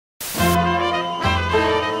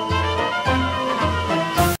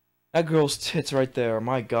That girl's tits right there.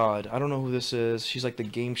 My God, I don't know who this is. She's like the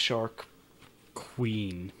Game Shark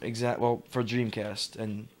queen. Well, for Dreamcast,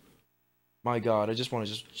 and my God, I just want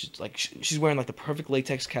to she's wearing like the perfect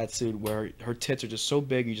latex catsuit where her tits are just so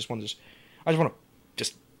big. You just want to I just want to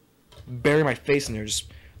just bury my face in there. Just.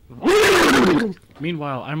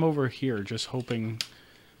 Meanwhile, I'm over here just hoping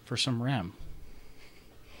for some RAM.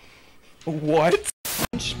 What?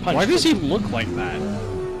 Why does he look like that?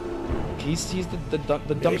 He's the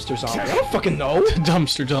dumpster zombie. I don't fucking know. The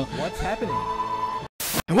dumpster dump. What's happening?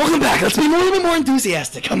 And welcome back. Let's be a little bit more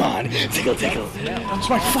enthusiastic. Come on, tickle, tickle. That's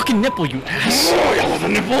my fucking nipple, you ass. Oh, I love a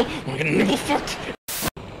nipple. We're gonna nipple fucked.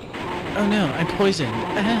 Oh no, I'm poisoned.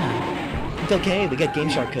 Ah. It's okay. We got Game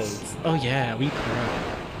Shark codes. Oh yeah, we pro.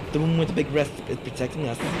 The woman with the big breath is protecting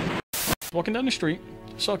us. Walking down the street,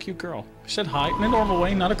 saw a cute girl. Said hi in a normal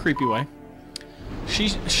way, not a creepy way.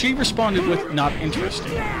 She responded with not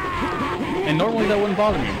interested. And normally that wouldn't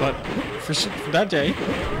bother me, but for that day,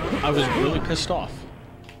 I was really pissed off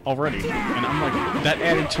already. And I'm like, that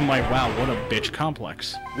added to my wow, what a bitch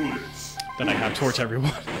complex that I have towards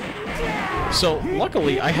everyone. So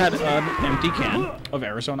luckily, I had an empty can of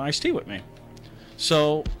Arizona iced tea with me.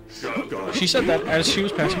 So she said that as she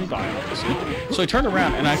was passing me by, obviously. So I turned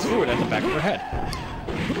around and I threw it at the back of her head.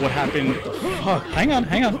 What happened? Oh, hang on.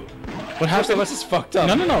 What happened? This is fucked up.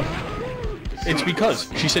 No. It's because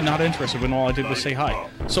she said not interested when all I did was say hi.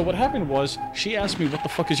 So what happened was, she asked me, what the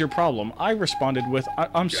fuck is your problem? I responded with,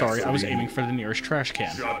 I'm sorry, I was aiming for the nearest trash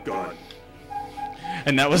can.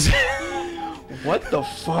 And that was What the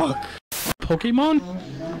fuck? Pokemon?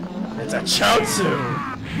 It's a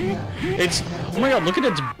Chaozu! It's, oh my god, look at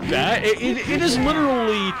its back. It is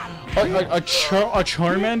literally a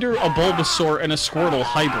Charmander, a Bulbasaur, and a Squirtle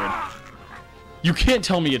hybrid. You can't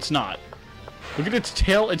tell me it's not. Look at its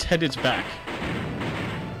tail, its head, its back.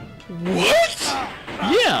 What?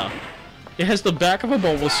 Yeah! It has the back of a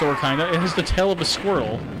Bulbasaur, kinda. It has the tail of a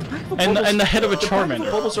Squirtle. And the head of a Charmander.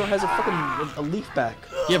 Bulbasaur has a fucking a leaf back.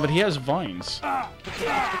 Yeah, but he has vines. He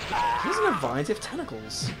doesn't have vines, he has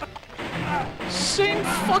tentacles. Same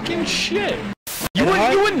fucking shit! You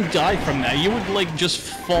wouldn't die from that. You would, like, just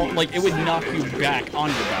fall, like, it would knock you back on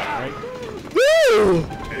your back, right? Woo!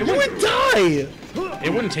 You would die!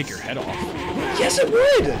 It wouldn't take your head off. Yes, it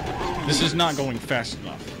would! This is not going fast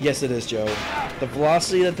enough. Yes, it is, Joe. The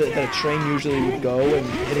velocity that a train usually would go, and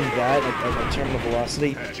hitting that at terminal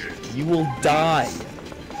velocity, you will die.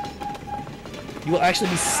 You will actually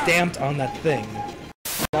be stamped on that thing.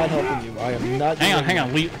 I'm not helping you. I am not. Hang on.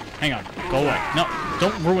 Hang on. Go away. No,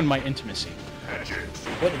 don't ruin my intimacy.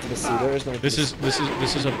 What intimacy? There is no intimacy.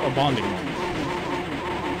 This is a bonding moment.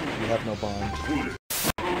 We have no bond.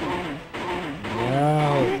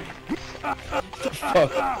 No.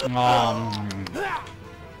 Fuck.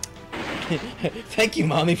 Thank you,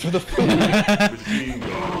 mommy, for the food.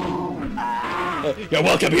 You're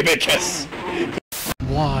welcome, you big kiss.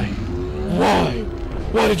 Why?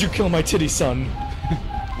 Why did you kill my titty, son?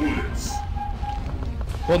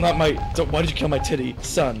 Well, not my. Why did you kill my titty,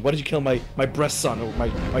 son? Why did you kill my breast, son, or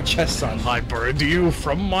my chest, son? I birthed you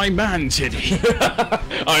from my man titty.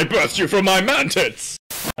 I birthed you from my man tits.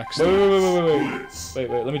 Wait,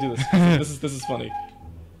 let me do this. This is funny.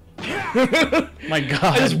 My god.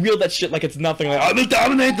 I just wield that shit like it's nothing. Like, I'm the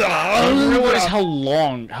dominator! I don't realize how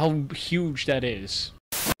huge that is.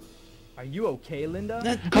 Are you okay, Linda?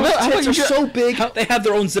 Those tits are so big, they have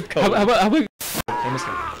their own zip code. How about... Hey,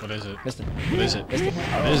 mister. What is it? Mister. What is it? Mister.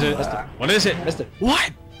 What is it? Mister. What is it? Mister.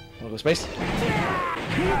 What? Wanna go space?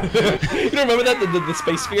 You don't remember that? The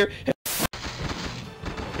space sphere?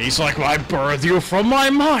 He's like, I birthed you from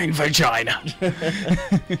my mind vagina. You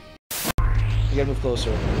gotta move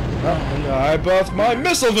closer. And I birthed my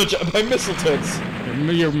missile tits.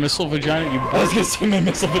 Your missile vagina, you I was gonna say my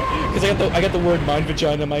missile vagina, because I got the word mind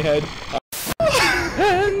vagina in my head.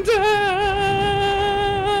 And I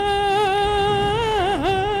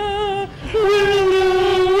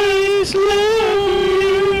will always love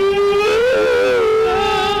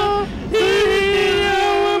you.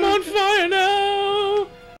 I'm on fire now.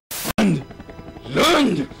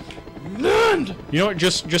 Land! You know what,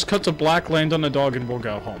 just cut to black, land on the dog, and we'll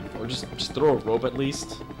go home. Or just throw a rope at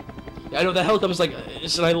least. I know that helicopter's like,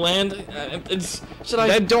 should I land? Should I?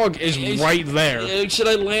 That dog is right there. Should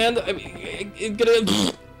I land? I mean,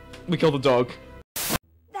 we killed the dog.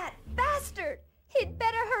 That bastard! He'd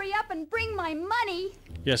better hurry up and bring my money!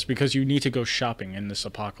 Yes, because you need to go shopping in this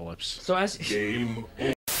apocalypse. So as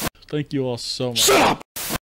Thank you all so much. Shut up!